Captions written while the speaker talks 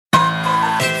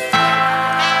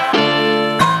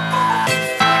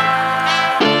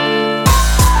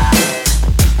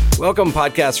Welcome,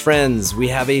 podcast friends. We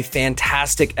have a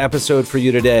fantastic episode for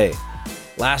you today.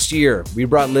 Last year, we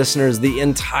brought listeners the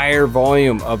entire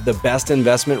volume of The Best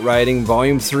Investment Writing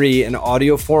Volume 3 in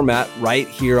audio format right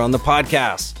here on the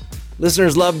podcast.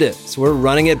 Listeners loved it, so we're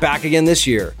running it back again this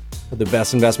year with The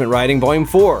Best Investment Writing Volume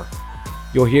 4.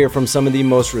 You'll hear from some of the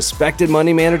most respected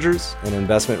money managers and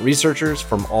investment researchers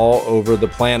from all over the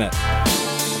planet.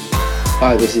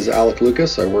 Hi, this is Alec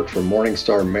Lucas. I work for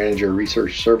Morningstar Manager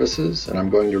Research Services, and I'm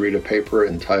going to read a paper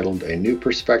entitled A New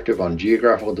Perspective on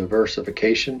Geographical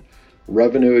Diversification,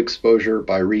 Revenue Exposure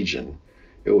by Region.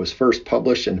 It was first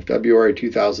published in February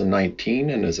 2019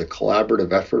 and is a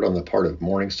collaborative effort on the part of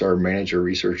Morningstar Manager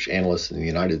Research Analysts in the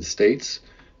United States,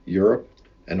 Europe,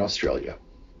 and Australia.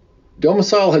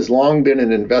 Domicile has long been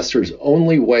an investor's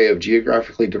only way of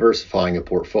geographically diversifying a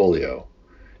portfolio.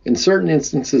 In certain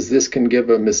instances, this can give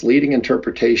a misleading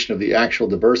interpretation of the actual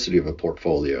diversity of a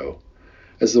portfolio.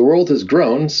 As the world has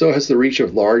grown, so has the reach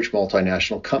of large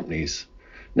multinational companies.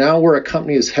 Now, where a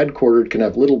company is headquartered can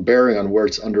have little bearing on where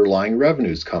its underlying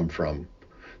revenues come from.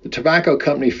 The tobacco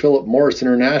company Philip Morris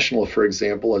International, for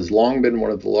example, has long been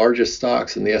one of the largest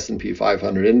stocks in the S&P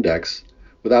 500 index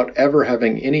without ever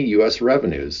having any U.S.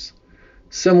 revenues.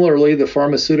 Similarly, the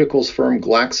pharmaceuticals firm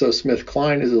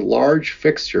GlaxoSmithKline is a large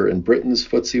fixture in Britain's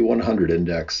FTSE 100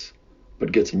 index,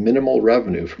 but gets minimal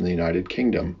revenue from the United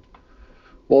Kingdom.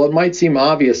 While it might seem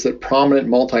obvious that prominent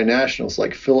multinationals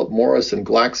like Philip Morris and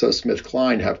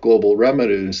GlaxoSmithKline have global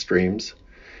revenue streams,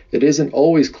 it isn't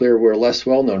always clear where less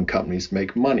well-known companies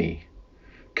make money.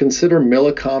 Consider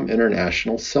Millicom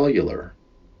International Cellular.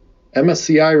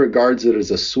 MSCI regards it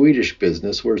as a Swedish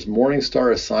business, whereas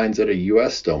Morningstar assigns it a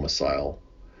U.S. domicile.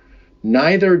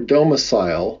 Neither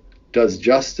domicile does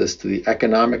justice to the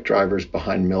economic drivers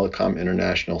behind Millicom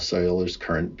International Cellular's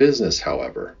current business,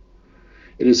 however.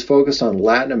 It is focused on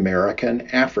Latin America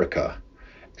and Africa.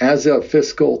 As of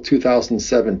fiscal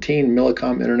 2017,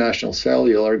 Millicom International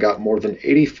Cellular got more than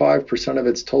 85% of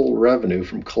its total revenue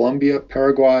from Colombia,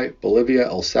 Paraguay, Bolivia,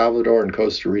 El Salvador, and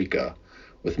Costa Rica,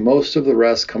 with most of the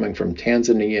rest coming from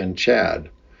Tanzania and Chad.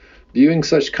 Viewing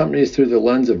such companies through the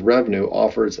lens of revenue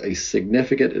offers a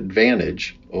significant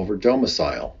advantage over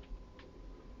domicile.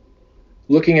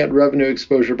 Looking at revenue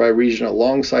exposure by region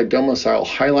alongside domicile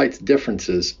highlights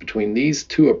differences between these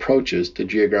two approaches to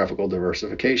geographical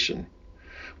diversification.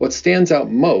 What stands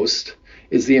out most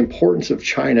is the importance of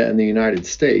China and the United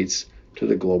States to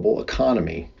the global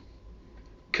economy.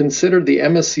 Consider the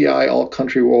MSCI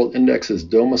All-Country World Index's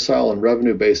domicile and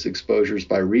revenue-based exposures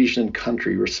by region and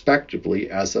country,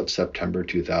 respectively, as of September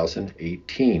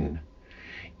 2018.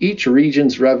 Each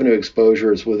region's revenue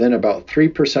exposure is within about 3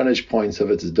 percentage points of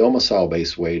its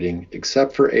domicile-based weighting,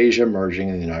 except for Asia Emerging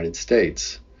in the United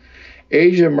States.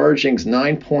 Asia Emerging's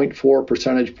 9.4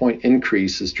 percentage point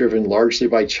increase is driven largely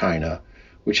by China,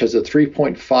 which has a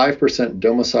 3.5%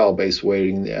 domicile-based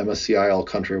weighting in the MSCI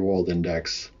All-Country World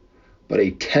Index, but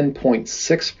a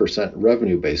 10.6%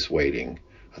 revenue-based weighting,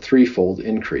 a threefold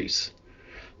increase.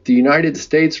 The United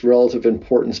States' relative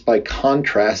importance, by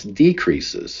contrast,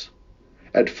 decreases.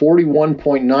 At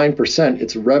 41.9%,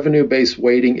 its revenue-based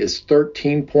weighting is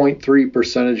 13.3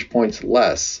 percentage points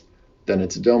less than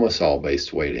its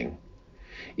domicile-based weighting.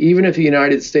 Even if the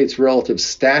United States' relative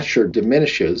stature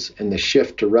diminishes in the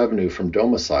shift to revenue from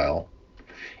domicile,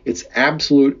 its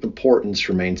absolute importance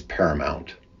remains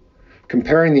paramount.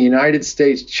 Comparing the United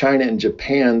States, China, and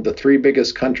Japan, the three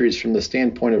biggest countries from the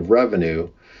standpoint of revenue,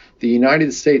 the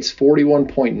United States'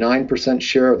 41.9%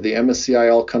 share of the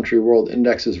MSCI All-Country World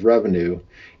Index's revenue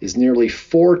is nearly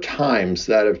 4 times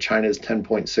that of China's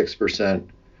 10.6%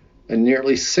 and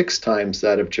nearly 6 times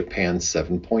that of Japan's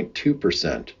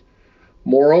 7.2%.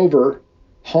 Moreover,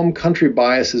 home country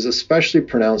bias is especially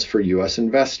pronounced for U.S.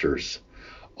 investors.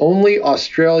 Only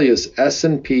Australia's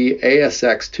S&P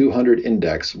ASX 200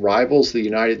 index rivals the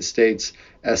United States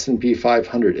S&P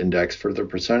 500 index for the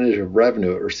percentage of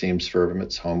revenue it receives from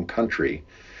its home country,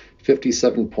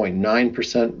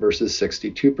 57.9% versus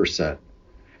 62%.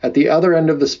 At the other end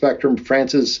of the spectrum,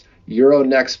 France's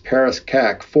Euronext Paris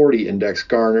CAC 40 index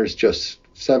garners just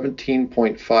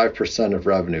 17.5% of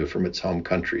revenue from its home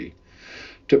country.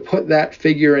 To put that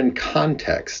figure in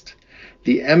context,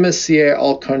 the MSCI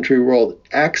All-Country World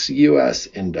ex-US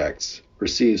Index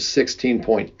receives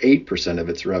 16.8% of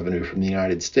its revenue from the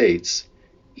United States,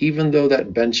 even though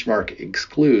that benchmark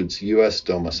excludes U.S.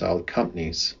 domiciled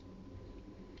companies.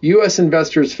 U.S.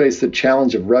 investors face the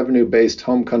challenge of revenue-based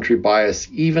home country bias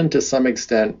even to some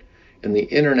extent in the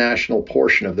international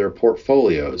portion of their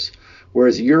portfolios,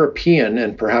 whereas European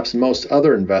and perhaps most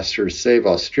other investors, save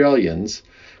Australians,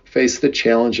 face the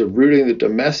challenge of rooting the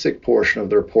domestic portion of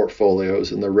their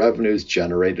portfolios in the revenues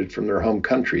generated from their home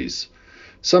countries.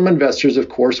 Some investors, of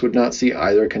course, would not see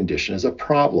either condition as a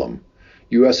problem.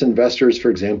 U.S. investors,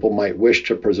 for example, might wish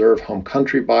to preserve home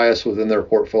country bias within their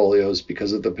portfolios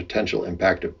because of the potential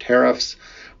impact of tariffs,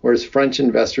 whereas French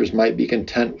investors might be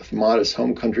content with modest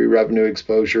home country revenue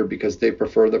exposure because they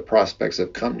prefer the prospects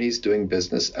of companies doing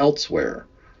business elsewhere.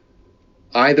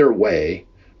 Either way,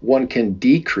 one can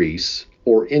decrease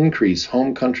or increase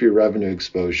home country revenue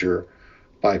exposure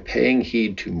by paying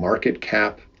heed to market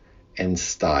cap and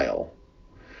style.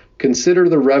 Consider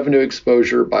the revenue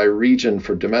exposure by region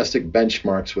for domestic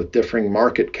benchmarks with differing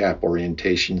market cap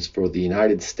orientations for the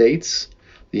United States,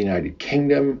 the United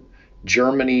Kingdom,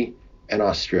 Germany, and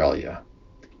Australia.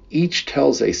 Each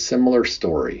tells a similar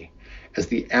story. As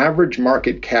the average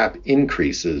market cap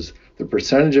increases, the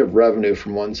percentage of revenue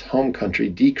from one's home country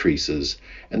decreases,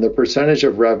 and the percentage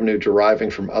of revenue deriving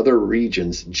from other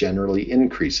regions generally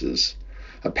increases,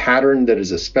 a pattern that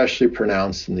is especially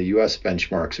pronounced in the U.S.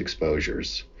 benchmarks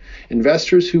exposures.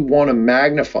 Investors who want to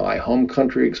magnify home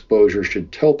country exposure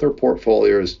should tilt their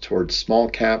portfolios towards small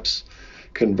caps.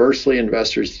 Conversely,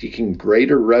 investors seeking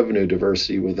greater revenue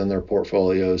diversity within their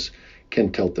portfolios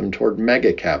can tilt them toward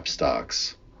mega cap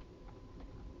stocks.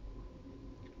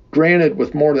 Granted,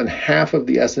 with more than half of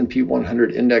the S&P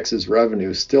 100 index's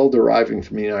revenue still deriving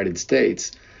from the United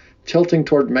States, tilting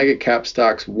toward mega cap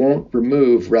stocks won't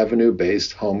remove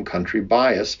revenue-based home country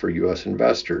bias for U.S.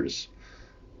 investors.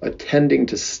 Attending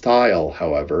to style,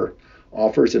 however,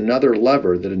 offers another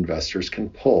lever that investors can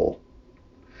pull.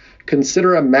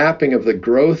 Consider a mapping of the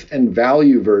growth and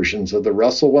value versions of the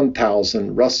Russell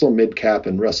 1000, Russell Midcap,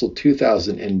 and Russell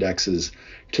 2000 indexes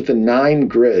to the 9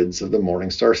 grids of the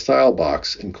Morningstar style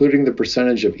box, including the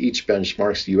percentage of each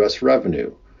benchmark's U.S.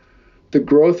 revenue. The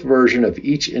growth version of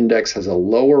each index has a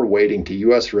lower weighting to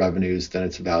U.S. revenues than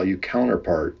its value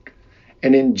counterpart.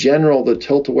 And in general, the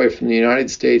tilt away from the United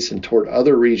States and toward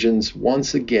other regions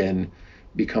once again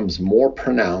becomes more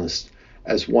pronounced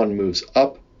as one moves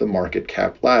up the market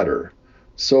cap ladder.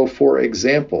 So, for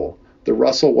example, the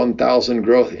Russell 1000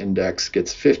 Growth Index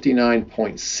gets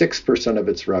 59.6% of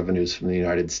its revenues from the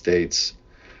United States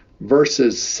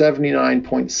versus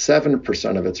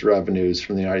 79.7% of its revenues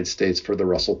from the United States for the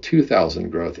Russell 2000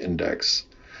 Growth Index.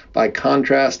 By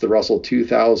contrast, the Russell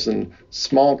 2000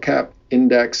 Small Cap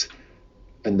Index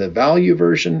and the value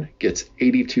version gets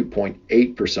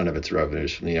 82.8% of its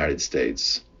revenues from the United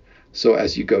States. So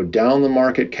as you go down the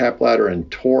market cap ladder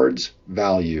and towards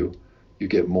value, you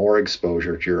get more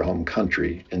exposure to your home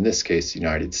country, in this case, the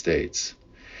United States.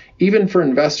 Even for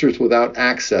investors without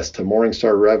access to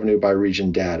Morningstar revenue by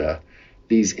region data,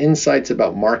 these insights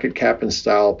about market cap and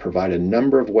style provide a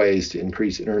number of ways to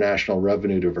increase international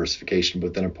revenue diversification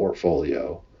within a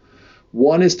portfolio.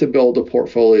 One is to build a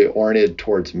portfolio oriented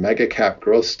towards mega cap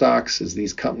growth stocks, as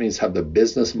these companies have the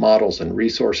business models and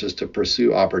resources to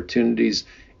pursue opportunities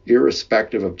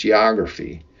irrespective of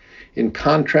geography. In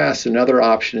contrast, another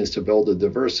option is to build a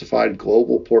diversified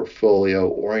global portfolio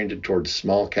oriented towards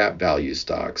small cap value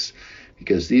stocks,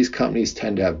 because these companies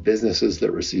tend to have businesses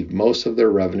that receive most of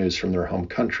their revenues from their home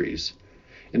countries.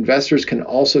 Investors can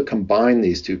also combine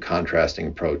these two contrasting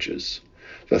approaches.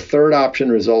 The third option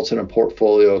results in a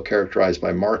portfolio characterized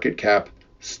by market cap,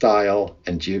 style,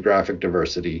 and geographic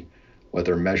diversity,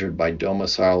 whether measured by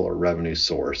domicile or revenue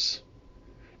source.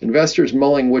 Investors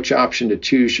mulling which option to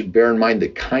choose should bear in mind the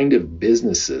kind of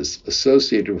businesses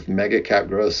associated with mega cap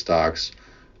growth stocks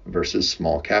versus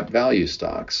small cap value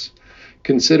stocks.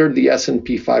 Consider the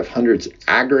S&P 500's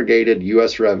aggregated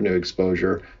U.S. revenue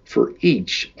exposure for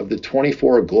each of the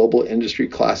 24 global industry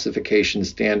classification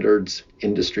standards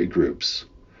industry groups.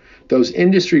 Those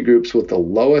industry groups with the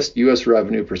lowest U.S.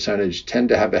 revenue percentage tend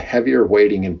to have a heavier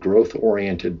weighting in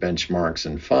growth-oriented benchmarks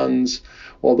and funds,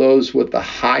 while those with the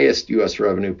highest U.S.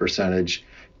 revenue percentage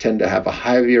tend to have a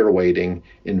heavier weighting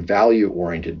in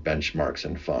value-oriented benchmarks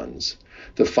and funds.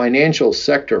 The financial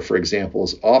sector, for example,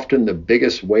 is often the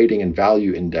biggest weighting in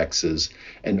value indexes,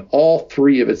 and all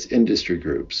three of its industry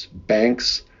groups,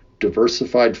 banks,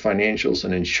 diversified financials,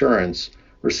 and insurance,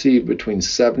 receive between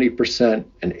 70%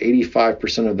 and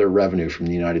 85% of their revenue from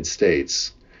the United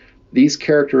States. These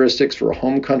characteristics for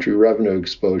home country revenue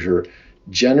exposure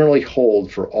generally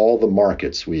hold for all the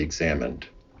markets we examined.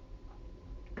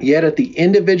 Yet at the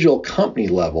individual company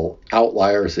level,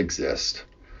 outliers exist.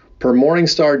 Per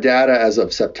Morningstar data as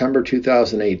of September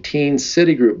 2018,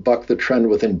 Citigroup bucked the trend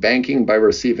within banking by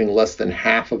receiving less than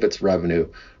half of its revenue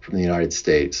from the United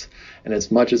States and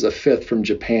as much as a fifth from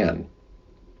Japan.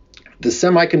 The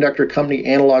semiconductor company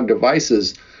Analog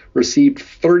Devices received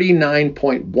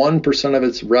 39.1% of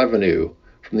its revenue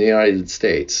from from the United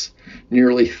States,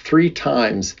 nearly 3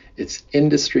 times its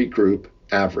industry group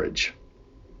average.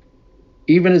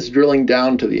 Even as drilling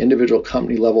down to the individual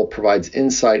company level provides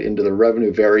insight into the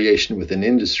revenue variation within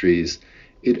industries,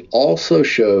 it also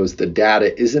shows the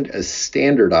data isn't as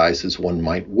standardized as one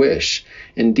might wish.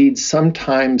 Indeed,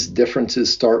 sometimes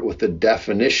differences start with the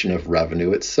definition of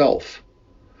revenue itself.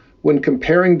 When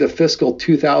comparing the fiscal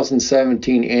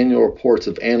 2017 annual reports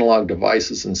of Analog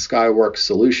Devices and Skyworks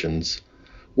Solutions,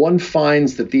 one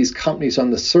finds that these companies on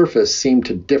the surface seem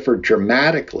to differ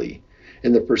dramatically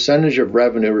in the percentage of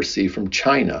revenue received from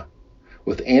China,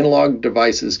 with Analog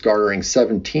Devices garnering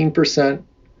 17%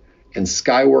 and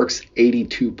Skyworks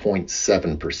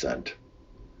 82.7%.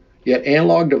 Yet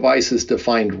Analog Devices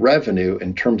defined revenue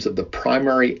in terms of the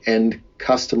primary end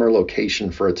customer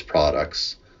location for its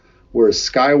products, whereas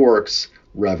Skyworks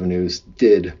revenues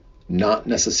did not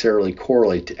necessarily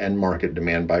correlate to end market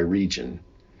demand by region.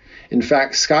 In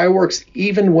fact, Skyworks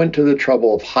even went to the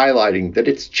trouble of highlighting that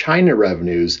its China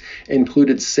revenues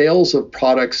included sales of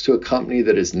products to a company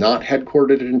that is not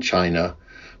headquartered in China,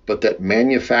 but that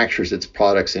manufactures its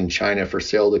products in China for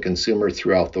sale to consumers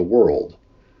throughout the world.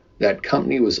 That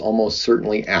company was almost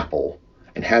certainly Apple,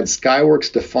 and had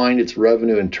Skyworks defined its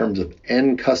revenue in terms of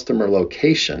end customer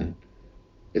location,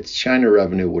 its China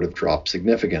revenue would have dropped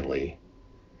significantly.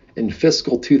 In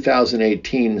fiscal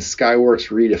 2018, Skyworks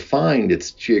redefined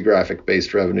its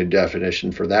geographic-based revenue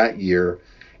definition for that year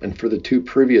and for the 2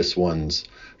 previous ones,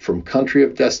 from country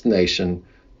of destination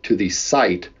to the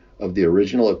site of the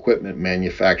original equipment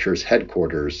manufacturer's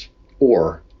headquarters,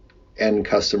 or end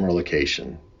customer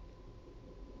location.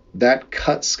 That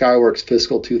cut Skyworks'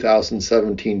 fiscal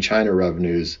 2017 China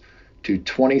revenues to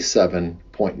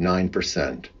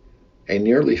 27.9%. A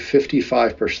nearly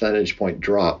 55 percentage point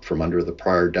drop from under the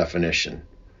prior definition.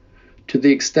 To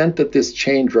the extent that this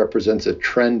change represents a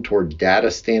trend toward data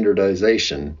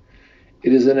standardization,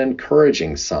 it is an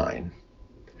encouraging sign.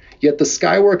 Yet the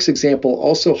Skyworks example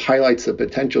also highlights the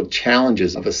potential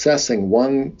challenges of assessing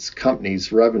one's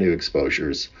company's revenue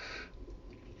exposures,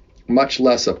 much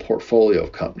less a portfolio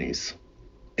of companies.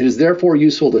 It is therefore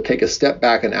useful to take a step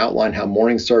back and outline how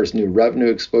Morningstar's new revenue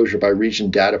exposure by region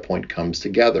data point comes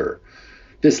together.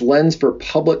 This lens for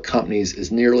public companies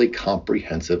is nearly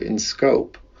comprehensive in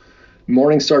scope.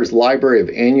 Morningstar's library of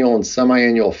annual and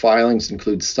semi-annual filings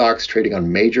includes stocks trading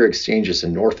on major exchanges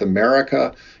in North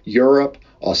America, Europe,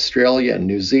 Australia, and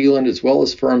New Zealand, as well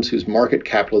as firms whose market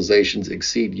capitalizations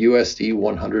exceed USD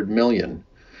 100 million.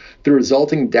 The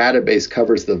resulting database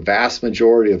covers the vast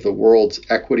majority of the world's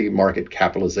equity market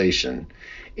capitalization.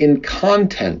 In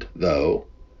content, though,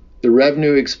 the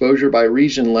revenue exposure by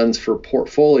region lens for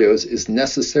portfolios is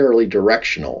necessarily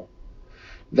directional.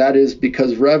 That is,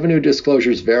 because revenue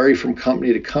disclosures vary from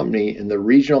company to company in the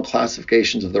regional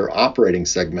classifications of their operating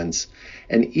segments,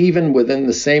 and even within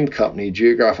the same company,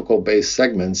 geographical-based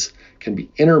segments can be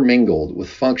intermingled with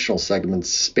functional segments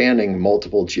spanning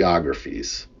multiple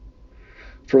geographies.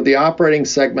 For the operating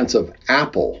segments of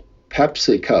Apple,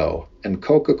 PepsiCo, and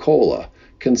Coca-Cola,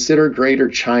 consider Greater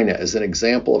China as an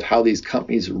example of how these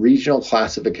companies' regional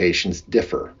classifications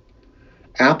differ.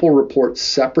 Apple reports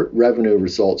separate revenue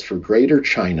results for Greater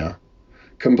China,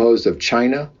 composed of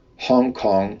China, Hong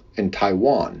Kong, and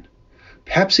Taiwan.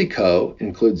 PepsiCo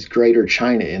includes Greater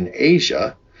China in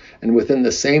Asia, and within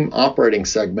the same operating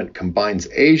segment combines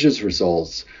Asia's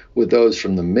results with those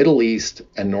from the Middle East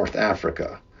and North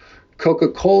Africa.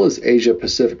 Coca-Cola's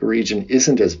Asia-Pacific region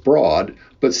isn't as broad,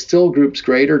 but still groups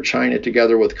Greater China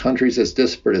together with countries as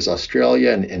disparate as Australia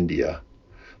and India.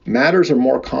 Matters are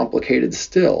more complicated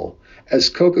still, as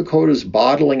Coca-Cola's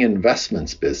bottling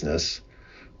investments business,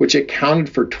 which accounted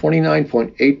for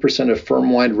 29.8% of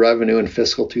firm-wide revenue in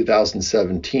fiscal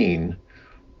 2017,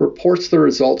 reports the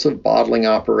results of bottling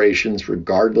operations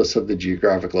regardless of the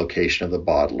geographic location of the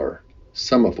bottler,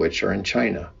 some of which are in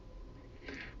China.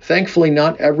 Thankfully,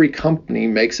 not every company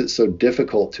makes it so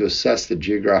difficult to assess the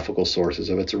geographical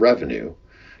sources of its revenue.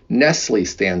 Nestle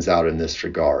stands out in this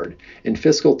regard. In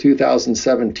fiscal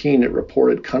 2017, it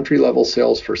reported country-level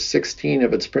sales for 16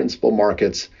 of its principal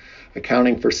markets,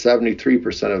 accounting for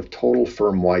 73% of total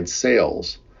firm-wide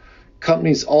sales.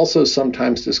 Companies also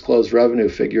sometimes disclose revenue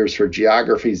figures for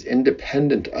geographies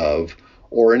independent of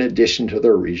or in addition to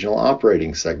their regional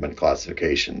operating segment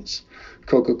classifications.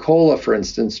 Coca-Cola, for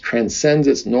instance, transcends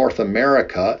its North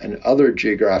America and other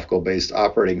geographical-based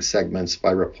operating segments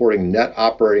by reporting net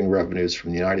operating revenues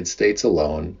from the United States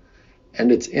alone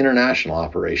and its international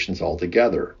operations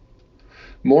altogether.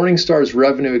 Morningstar's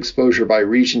revenue exposure by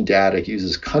region data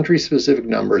uses country-specific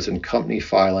numbers and company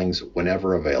filings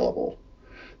whenever available.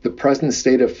 The present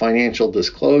state of financial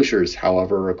disclosures,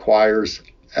 however, requires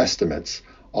estimates,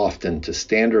 often to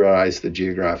standardize the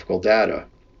geographical data.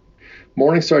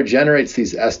 Morningstar generates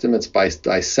these estimates by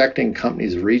dissecting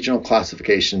companies' regional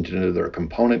classification into their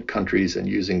component countries and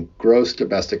using gross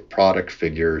domestic product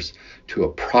figures to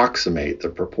approximate the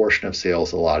proportion of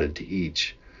sales allotted to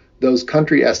each. Those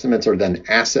country estimates are then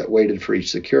asset weighted for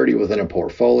each security within a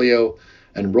portfolio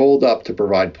and rolled up to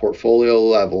provide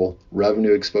portfolio-level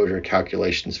revenue exposure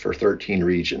calculations for 13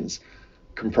 regions,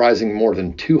 comprising more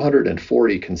than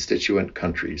 240 constituent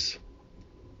countries.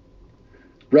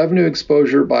 Revenue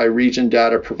exposure by region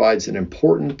data provides an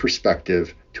important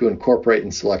perspective to incorporate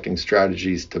in selecting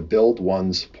strategies to build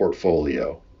one's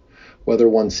portfolio, whether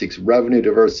one seeks revenue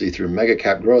diversity through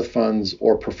mega-cap growth funds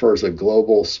or prefers a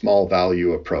global small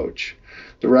value approach.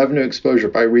 The revenue exposure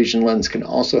by region lens can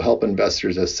also help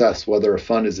investors assess whether a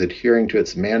fund is adhering to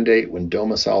its mandate when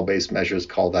domicile-based measures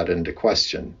call that into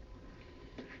question.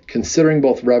 Considering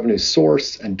both revenue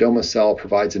source and domicile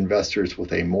provides investors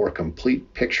with a more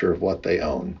complete picture of what they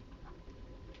own.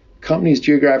 Companies'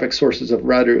 geographic sources of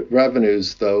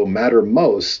revenues, though, matter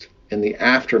most in the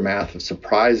aftermath of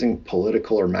surprising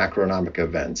political or macroeconomic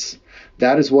events.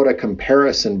 That is what a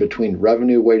comparison between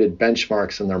revenue-weighted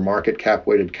benchmarks and their market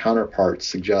cap-weighted counterparts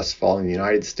suggests following the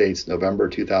United States November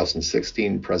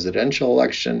 2016 presidential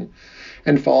election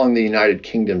and following the United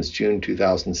Kingdom's June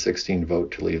 2016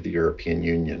 vote to leave the European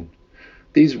Union.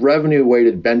 These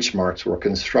revenue-weighted benchmarks were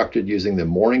constructed using the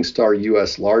Morningstar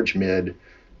US Large Mid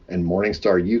and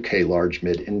Morningstar UK Large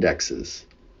Mid indexes.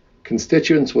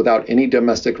 Constituents without any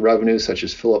domestic revenue, such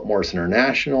as Philip Morris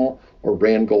International or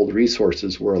Randgold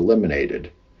Resources, were eliminated,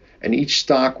 and each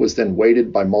stock was then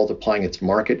weighted by multiplying its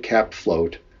market cap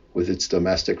float with its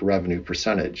domestic revenue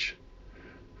percentage.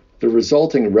 The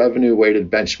resulting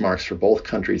revenue-weighted benchmarks for both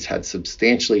countries had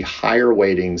substantially higher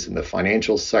weightings in the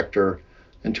financial sector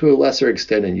and to a lesser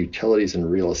extent in utilities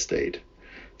and real estate.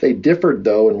 They differed,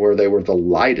 though, in where they were the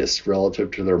lightest relative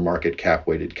to their market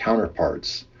cap-weighted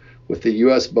counterparts, with the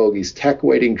U.S. bogeys tech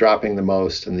weighting dropping the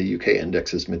most and the U.K.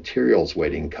 index's materials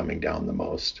weighting coming down the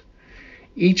most.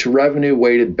 Each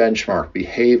revenue-weighted benchmark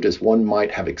behaved as one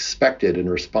might have expected in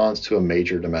response to a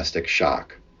major domestic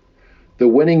shock. The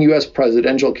winning U.S.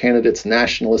 presidential candidate's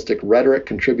nationalistic rhetoric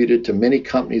contributed to many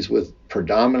companies with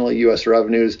predominantly U.S.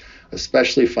 revenues,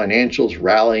 especially financials,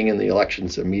 rallying in the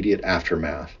election's immediate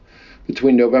aftermath.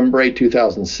 Between November 8,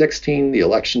 2016, the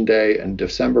election day, and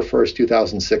December 1,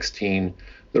 2016,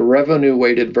 the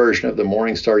revenue-weighted version of the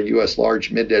Morningstar U.S.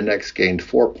 Large Mid Index gained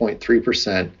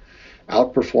 4.3%,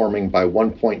 outperforming by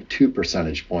 1.2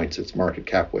 percentage points its market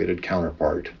cap-weighted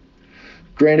counterpart.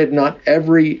 Granted, not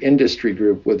every industry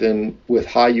group with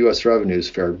high U.S. revenues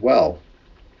fared well.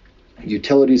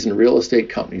 Utilities and real estate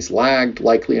companies lagged,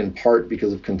 likely in part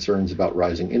because of concerns about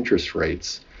rising interest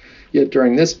rates. Yet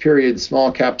during this period,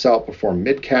 small caps outperformed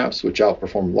mid caps, which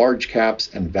outperformed large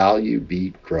caps, and value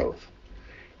beat growth.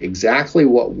 Exactly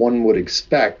what one would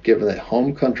expect given that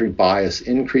home country bias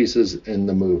increases in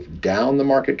the move down the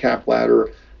market cap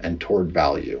ladder and toward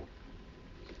value.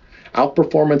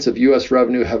 Outperformance of U.S.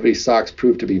 revenue-heavy stocks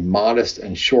proved to be modest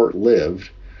and short-lived,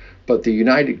 but the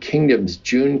United Kingdom's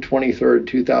June 23,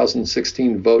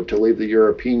 2016 vote to leave the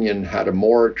European Union had a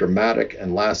more dramatic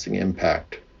and lasting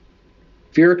impact.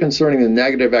 Fear concerning the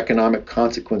negative economic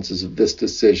consequences of this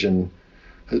decision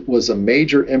was a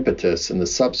major impetus in the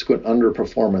subsequent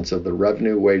underperformance of the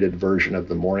revenue-weighted version of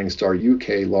the Morningstar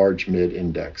UK Large Mid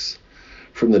Index.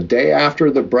 From the day after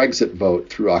the Brexit vote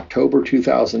through October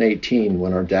 2018,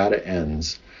 when our data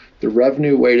ends, the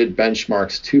revenue-weighted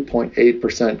benchmark's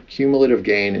 2.8% cumulative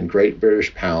gain in Great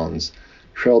British pounds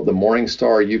trailed the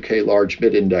Morningstar UK Large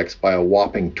Mid Index by a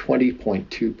whopping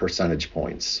 20.2 percentage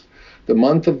points. The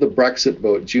month of the Brexit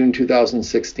vote, June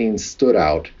 2016, stood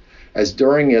out, as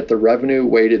during it the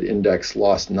revenue-weighted index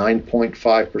lost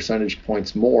 9.5 percentage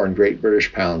points more in Great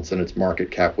British pounds than its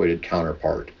market cap-weighted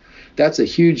counterpart. That's a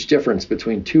huge difference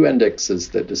between two indexes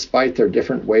that, despite their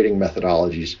different weighting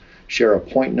methodologies, share a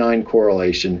 0.9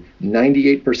 correlation,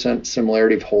 98%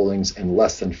 similarity of holdings, and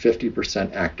less than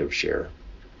 50% active share.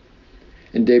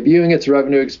 In debuting its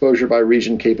revenue exposure by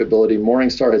region capability,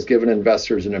 Morningstar has given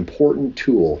investors an important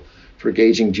tool for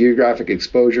gauging geographic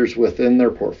exposures within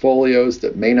their portfolios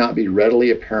that may not be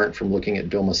readily apparent from looking at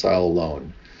domicile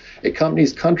alone. A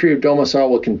company's country of domicile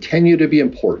will continue to be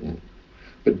important,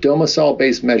 but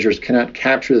domicile-based measures cannot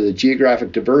capture the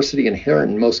geographic diversity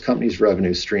inherent in most companies'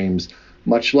 revenue streams,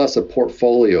 much less a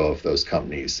portfolio of those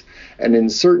companies. And in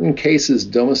certain cases,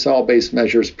 domicile-based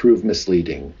measures prove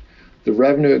misleading. The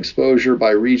revenue exposure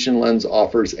by region lens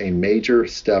offers a major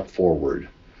step forward.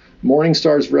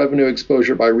 Morningstar's revenue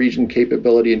exposure by region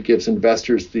capability gives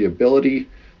investors the ability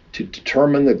to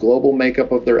determine the global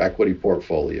makeup of their equity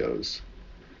portfolios.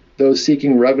 Those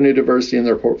seeking revenue diversity in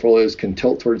their portfolios can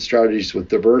tilt toward strategies with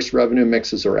diverse revenue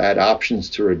mixes or add options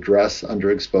to address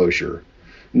underexposure.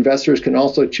 Investors can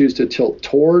also choose to tilt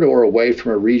toward or away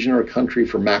from a region or country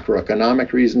for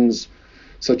macroeconomic reasons,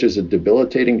 such as a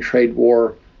debilitating trade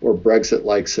war or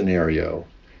Brexit-like scenario.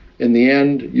 In the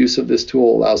end, use of this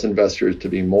tool allows investors to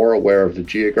be more aware of the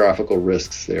geographical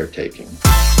risks they are taking.